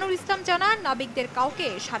 মিজানুর ইসলাম জানান, নাবিকদের কাউকে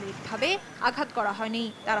শারীরিকভাবে আঘাত করা হয়নি,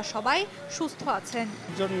 তারা সবাই সুস্থ আছেন।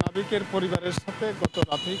 একজন নাবিকের পরিবারের সাথে গত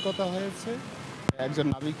রাতেই কথা হয়েছে। একজন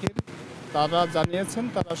নাবিকের তারা জানিয়েছেন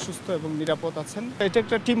তারা সুস্থ এবং নিরাপদ আছেন। এটা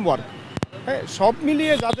একটা টিম ওয়ার্ক। সব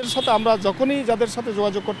মিলিয়ে যাদের সাথে আমরা যখনই যাদের সাথে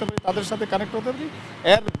যোগাযোগ করতে পারি তাদের সাথে কানেক্ট হতে পারি।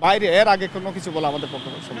 এর বাইরে এর আগে কোনো কিছু বলা আমাদের পক্ষে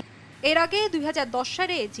সম্ভব। এর আগে 2010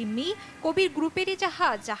 সালে জিম্মি কবির গ্রুপেরই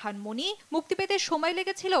জাহাজ জাহানমণি মুক্তি পেতে সময়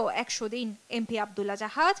লেগেছিল 100 দিন। এমপি আব্দুল্লাহ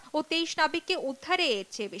জাহাজ ও 23 নাবিককে উদ্ধারে এর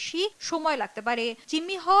চেয়ে বেশি সময় লাগতে পারে।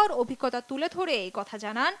 জিম্মি হওয়ার অভিজ্ঞতা তুলে ধরে এই কথা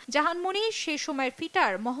জানান জাহানমণি সে সময়ের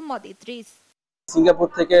ফিটার মোহাম্মদ ইদ্রিস। সিঙ্গাপুর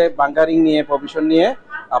থেকে বাঙ্কারিং নিয়ে প্রভিশন নিয়ে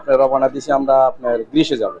আপনার রওনা দিছি আমরা আপনার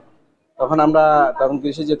গ্রিসে যাব। তখন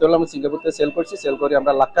গ্রিসে যেতে হলো, আমরা সিঙ্গাপুরতে সেল করছি, সেল করে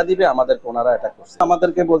আমরা লাক্কা দিবে আমাদেরকে ওনারা অ্যাটাক করছে।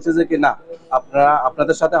 আমাদেরকে বলছে যে কি না,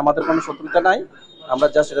 আপনাদের সাথে আমাদের কোনো শত্রুতা নাই, আমরা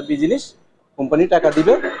জাস্ট এটা বিজনেস, কোম্পানি টাকা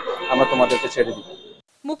দিবে, আমরা তোমাদেরকে ছেড়ে দিব।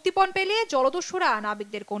 মুক্তিপণ পেলে জলদস্যুরা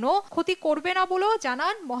নাবিকদের কোনো ক্ষতি করবে না বলেও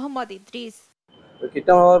জানান মোহাম্মদ ইদ্রিস।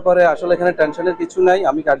 কিডন্যাপ হওয়ার পরে আসলে এখানে টেনশনের কিছু নাই।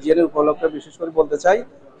 আমি গার্জিয়ানের উপলক্ষে বিশেষ করে বলতে চাই,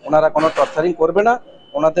 ওনারা কোনো টর্চারিং করবে না।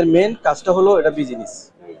 ওনাদের মেন কাজটা হলো এটা বিজনেস,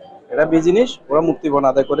 ওরা মুক্তিপণ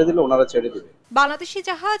আদায় করে দিলে ওনারা ছেড়ে দিবে। বাংলাদেশি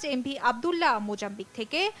জাহাজ এমপি আব্দুল্লাহ মোজাম্বিক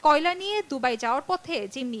থেকে কয়লা নিয়ে দুবাই যাওয়ার পথে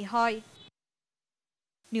জিম্মি হয়।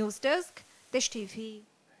 নিউজ ডেস্ক, দেশ টিভি।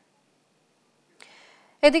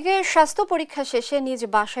 এদিকে স্বাস্থ্য পরীক্ষা শেষে নিজ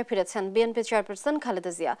বাসায় ফিরেছেন বিএনপি চেয়ারপারসন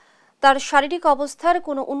খালেদা জিয়া। তার শারীরিক অবস্থার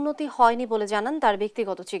কোনো উন্নতি হয়নি বলে জানান তার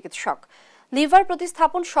ব্যক্তিগত চিকিৎসক। লিভার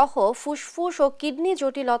প্রতিস্থাপন সহ ফুসফুস ও কিডনি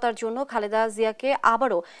জটিলতার জন্য খালেদা জিয়াকে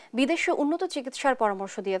আবারও বিদেশে উন্নত চিকিৎসার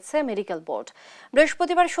পরামর্শ দিয়েছে মেডিকেল বোর্ড।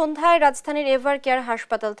 বৃহস্পতিবার সন্ধ্যায় রাজধানীর এভার কেয়ার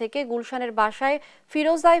হাসপাতাল থেকে গুলশানের বাসায়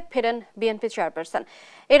ফিরোজায় ফেরেন বিএনপি চেয়ারপারসন।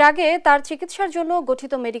 এর আগে তার চিকিৎসার জন্য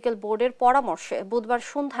গঠিত মেডিকেল বোর্ডের পরামর্শে বুধবার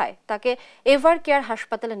সন্ধ্যায় তাকে এভার কেয়ার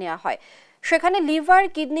হাসপাতালে নেওয়া হয়। সেখানে লিভার,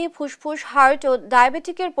 কিডনি, ফুসফুস, হার্ট ও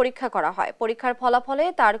ডায়াবেটিকের পরীক্ষা করা হয়। পরীক্ষার ফলাফলে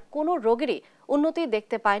তার কোনো রোগেরই উন্নতি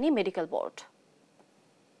দেখতে পায়নি মেডিকেল বোর্ড।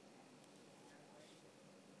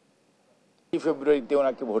 ফেব্রুয়ারিতে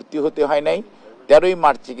ওনাকে ভর্তি হতে হয় নাই, 13ই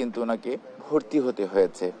মার্চে কিন্তু ওনাকে ভর্তি হতে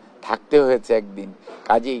হয়েছে, থাকতে হয়েছে একদিন।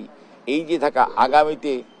 কাজেই এই যে থাকা,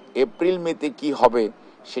 আগামীতে এপ্রিল মেতে কি হবে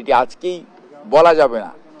সেটি আজকেই বলা যাবে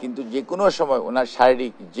না, কিন্তু যে কোনো সময় ওনার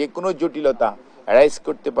শারীরিক যে কোনো জটিলতা অ্যারাইজ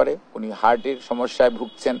করতে পারে। উনি হার্টের সমস্যায়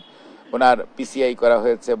ভুগছেন, ওনার পিসিআই করা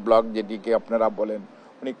হয়েছে, ব্লক যেটিকে আপনারা বলেন।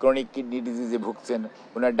 উনি ক্রনিক কিডনি ডিজিজে ভুগছেন,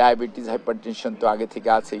 ওনার ডায়াবেটিস, হাইপারটেনশন তো আগে থেকে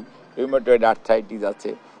আছেই, রিউমেটয়েড আর্থ্রাইটিস আছে,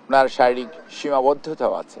 ওনার শারীরিক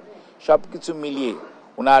সীমাবদ্ধতাও আছে। সব কিছু মিলিয়ে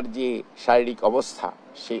ওনার যে শারীরিক অবস্থা,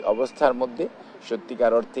 সেই অবস্থার মধ্যে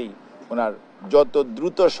সত্যিকার অর্থেই ওনার যত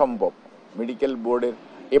দ্রুত সম্ভব মেডিকেল বোর্ডের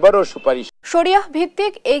এবারও সুপারিশ। শরিয়াহ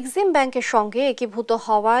ভিত্তিক এক্সিম ব্যাংকের সঙ্গে একীভূত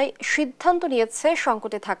হওয়ায় সিদ্ধান্ত নিয়েছে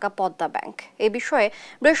সংকটে থাকা পদ্মা ব্যাংক। এ বিষয়ে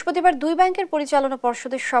বৃহস্পতিবার দুই ব্যাংকের পরিচালনা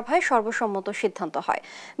পর্ষদের সভায় সর্বসম্মত সিদ্ধান্ত হয়।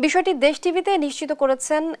 বিষয়টি দেশ টিভিতে নিশ্চিত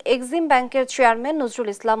করেছেন এক্সিম ব্যাংকের চেয়ারম্যান নজরুল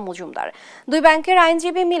ইসলাম মজুমদার। দুই ব্যাংকের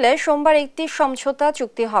আইনজীবী মিলে সোমবার একটি সমঝোতা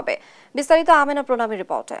চুক্তি হবে। বিস্তারিত আমেনা প্রণামীর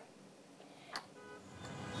রিপোর্টে।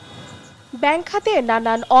 ব্যাংক খাতে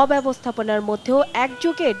নানান অব্যবস্থাপনার মধ্যেও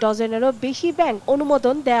একযোগে ডজনেরও বেশি ব্যাংক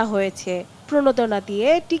অনুমোদন দেয়া হয়েছে। প্রণোদনা দিয়ে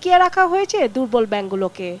টিকিয়ে রাখা হয়েছে দুর্বল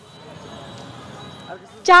ব্যাংকগুলোকে।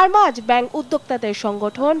 4 মার্চ ব্যাংক উদ্যোক্তাদের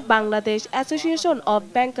সংগঠন বাংলাদেশ অ্যাসোসিয়েশন অব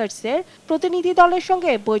ব্যাংকার্সের প্রতিনিধি দলের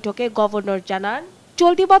সঙ্গে বৈঠকে গভর্নর জানান,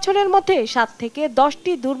 চলতি বছরের মধ্যে 7 থেকে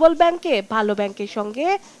 10টি দুর্বল ব্যাংককে ভালো ব্যাংকের সঙ্গে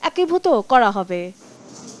একীভূত করা হবে।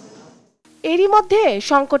 এরই মধ্যে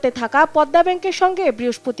সংকটে থাকা পদ্মা ব্যাংকের সঙ্গে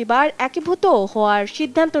বৃহস্পতিবার একীভূত হওয়ার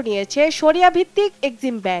সিদ্ধান্ত নিয়েছে শরিয়া ভিত্তিক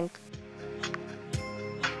এক্সিম ব্যাংক।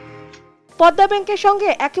 পদ্মা ব্যাংকের সঙ্গে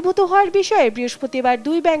একীভূত হওয়ার বিষয়ে বৃহস্পতিবার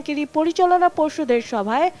দুই ব্যাংকেরই পরিচালনা পর্ষদের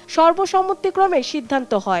সভায় সর্বসম্মতিক্রমে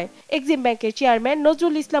সিদ্ধান্ত হয়। এক্সিম ব্যাংকের চেয়ারম্যান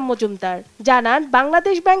নজরুল ইসলাম মজুমদার জানান,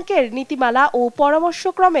 বাংলাদেশ ব্যাংকের নীতিমালা ও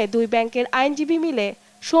পরামর্শক্রমে দুই ব্যাংকের আইনজীবী মিলে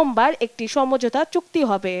সোমবার একটি সমঝোতা চুক্তি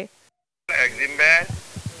হবে। এক্সিম ব্যাংক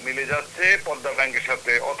মিলে যাচ্ছে পদ্মা ব্যাংকের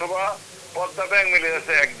সাথে, অথবা পদ্মা ব্যাংক মিলে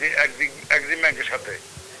যাচ্ছে এক্সিম ব্যাংকের সাথে।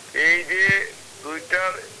 এই যে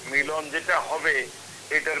দুইটার মিলন যেটা হবে,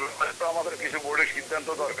 এটার ব্যাপারে তো আমাদের কিছু বোর্ডের সিদ্ধান্ত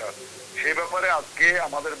দরকার। সেই ব্যাপারে আজকে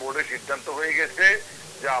আমাদের বোর্ডের সিদ্ধান্ত হয়ে গেছে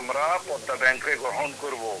যে আমরা পদ্মা ব্যাংকে গ্রহণ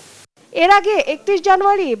করব। এর আগে 31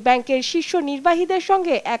 জানুয়ারি ব্যাংকের শীর্ষ নির্বাহীদের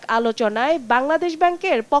সঙ্গে এক আলোচনায় বাংলাদেশ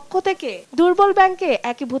ব্যাংকের পক্ষ থেকে দুর্বল ব্যাংকে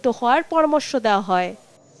একীভূত হওয়ার পরামর্শ দেওয়া হয়।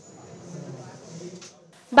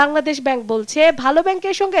 বাংলাদেশ ব্যাংক বলছে, ভালো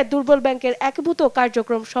ব্যাংকের সঙ্গে দুর্বল ব্যাংকের একীভূত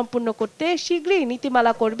কার্যক্রম সম্পূর্ণ করতে শীঘ্রই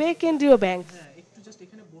নীতিমালা করবে কেন্দ্রীয় ব্যাংক।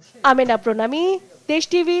 আমেনা প্রণামী, দেশ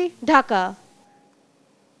টিভি, ঢাকা।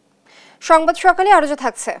 সংবাদ সকালে আরো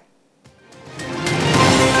থাকছে।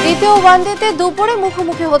 দ্বিতীয় ওয়ানডেতে দুপুরে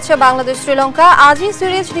মুখোমুখি হচ্ছে বাংলাদেশ শ্রীলঙ্কা। আজই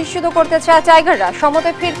সিরিজ নিশ্চিত করতে চায় টাইগাররা,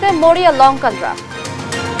 সমতে ফিরতে মরিয়া লঙ্কানরা।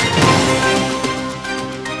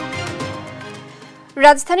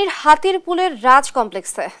 রাজধানীর হাতিরপুলের রাজ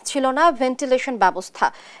কমপ্লেক্সে ছিল না ভেন্টিলেশন ব্যবস্থা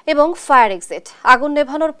এবং ফায়ার এক্সিট। আগুন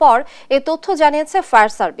নেভানোর পর এ তথ্য জানিয়েছে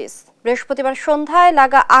ফায়ার সার্ভিস। বৃহস্পতিবার সন্ধ্যায়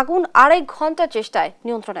লাগা আগুন 2.5 ঘন্টার চেষ্টায়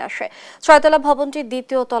নিয়ন্ত্রণে আসে। 6তলা ভবনটির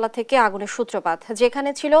 2য় তলা থেকে আগুনের সূত্রপাত, যেখানে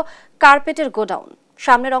ছিল কার্পেটের গোডাউন।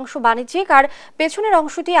 সামনের অংশ বাণিজ্যিক আর পেছনের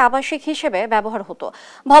অংশটি আবাসিক হিসেবে ব্যবহার হতো।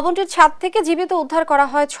 ভবনটির ছাদ থেকে জীবিত উদ্ধার করা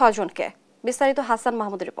হয় 6 জনকে। বিস্তারিত হাসান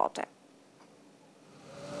মাহমুদের রিপোর্টে।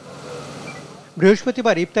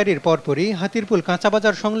 বৃহস্পতিবার ইফতারির পরপরই হাতিরপুল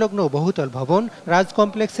কাঁচাবাজার সংলগ্ন বহুতল ভবন রাজ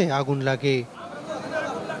কমপ্লেক্সে আগুন লাগে।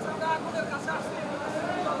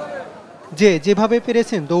 যেভাবে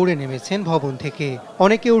পেরেছেন দৌড়ে নেমেছেন ভবন থেকে,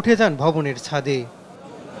 অনেকে উঠে যান ভবনের ছাদে।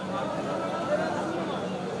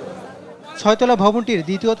 6তলা ভবনটির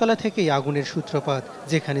 2য় তলা থেকেই আগুনের সূত্রপাত,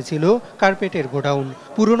 যেখানে ছিল কার্পেটের গোডাউন।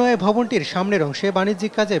 পুরনো এই ভবনটির সামনের অংশে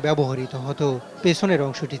বাণিজ্যিক কাজে ব্যবহৃত হতো, পেছনের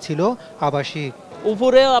অংশটি ছিল আবাসিক।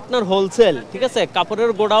 উপরে আপনার হোলসেল, ঠিক আছে,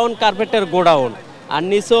 কাপড়ের গোডাউন, কার্পেটের গোডাউন, আর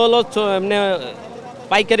নিচে হলো এমনি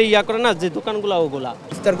পাইকারি করে না যে দোকানগুলো, ওগুলা।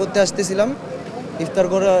 ইফতার করতে আসতেছিলাম, ইফতার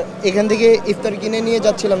করে এখান থেকে ইফতার কিনে নিয়ে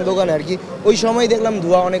যাচ্ছিলাম দোকানে আর কি। ওই সময় দেখলাম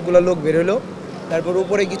ধোঁয়া, অনেকগুলো লোক বেরোলো। তারপর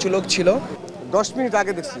উপরে কিছু লোক ছিল। 10 মিনিট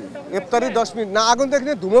আগে দেখছি, ইফতারি 10 মিনিট না আগুন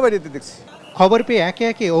দেখলে ধুমো বেরিয়ে দেখছি। খবর পেয়ে একে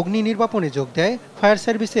একে অগ্নি নির্বাপনে যোগ দেয় ফায়ার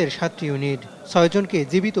সার্ভিসের 7টি ইউনিট। 6 জনকে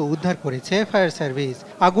জীবিত উদ্ধার করেছে ফায়ার সার্ভিস।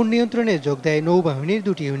 আগুন নিয়ন্ত্রণে যোগ দেয় নৌবাহিনীর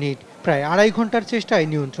 2টি ইউনিট। প্রায় 2.5 ঘন্টার চেষ্টায়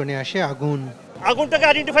নিয়ন্ত্রণে আসে আগুন। আগুনটাকে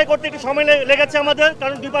আইডেন্টিফাই করতে একটু সময় লেগেছে আমাদের,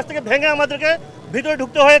 কারণ দুই পাশ থেকে ভেঙে আমাদেরকে ভিতরে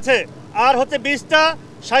ঢুকতে হয়েছে। আর 20টা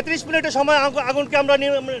 37 মিনিটের সময় আগুনকে আমরা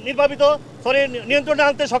নিয়ন্ত্রণে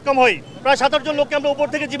আনতে সক্ষম হই। প্রায় 7-8 জন লোককে আমরা উপর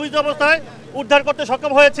থেকে জীবিত অবস্থায় উদ্ধার করতে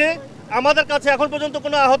সক্ষম হয়েছে। আমাদের কাছে এখন পর্যন্ত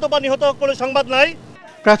কোনো আহত বা নিহত কোনো সংবাদ নাই।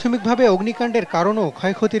 প্রাথমিকভাবে অগ্নিকাণ্ডের কারণ ও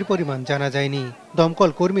ক্ষয়ক্ষতির পরিমাণ জানা যায়নি।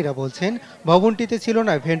 দমকল কর্মীরা বলছেন, ভবনটিতে ছিল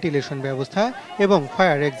না ভেন্টিলেশন ব্যবস্থা এবং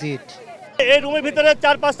ফায়ার এক্সিট। এই রুমের ভিতরে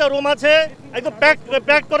 4-5টা রুম আছে, একদম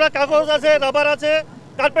প্যাক করা, কাগজ আছে, রাবার আছে,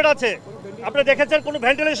 কার্পেট আছে। আপনি দেখেছেন কোনো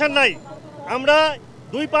ভেন্টিলেশন নাই। আমরা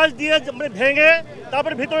দুই পাশ দিয়ে ভেঙে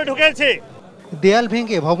তারপর ভিতরে ঢুকেছি। দেয়াল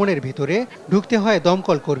ভেঙে ভবনের ভিতরে ঢুকতে হয়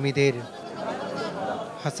দমকল কর্মীদের।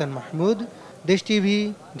 হাসান মাহমুদ, দেশ টিভি,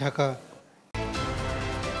 ঢাকা।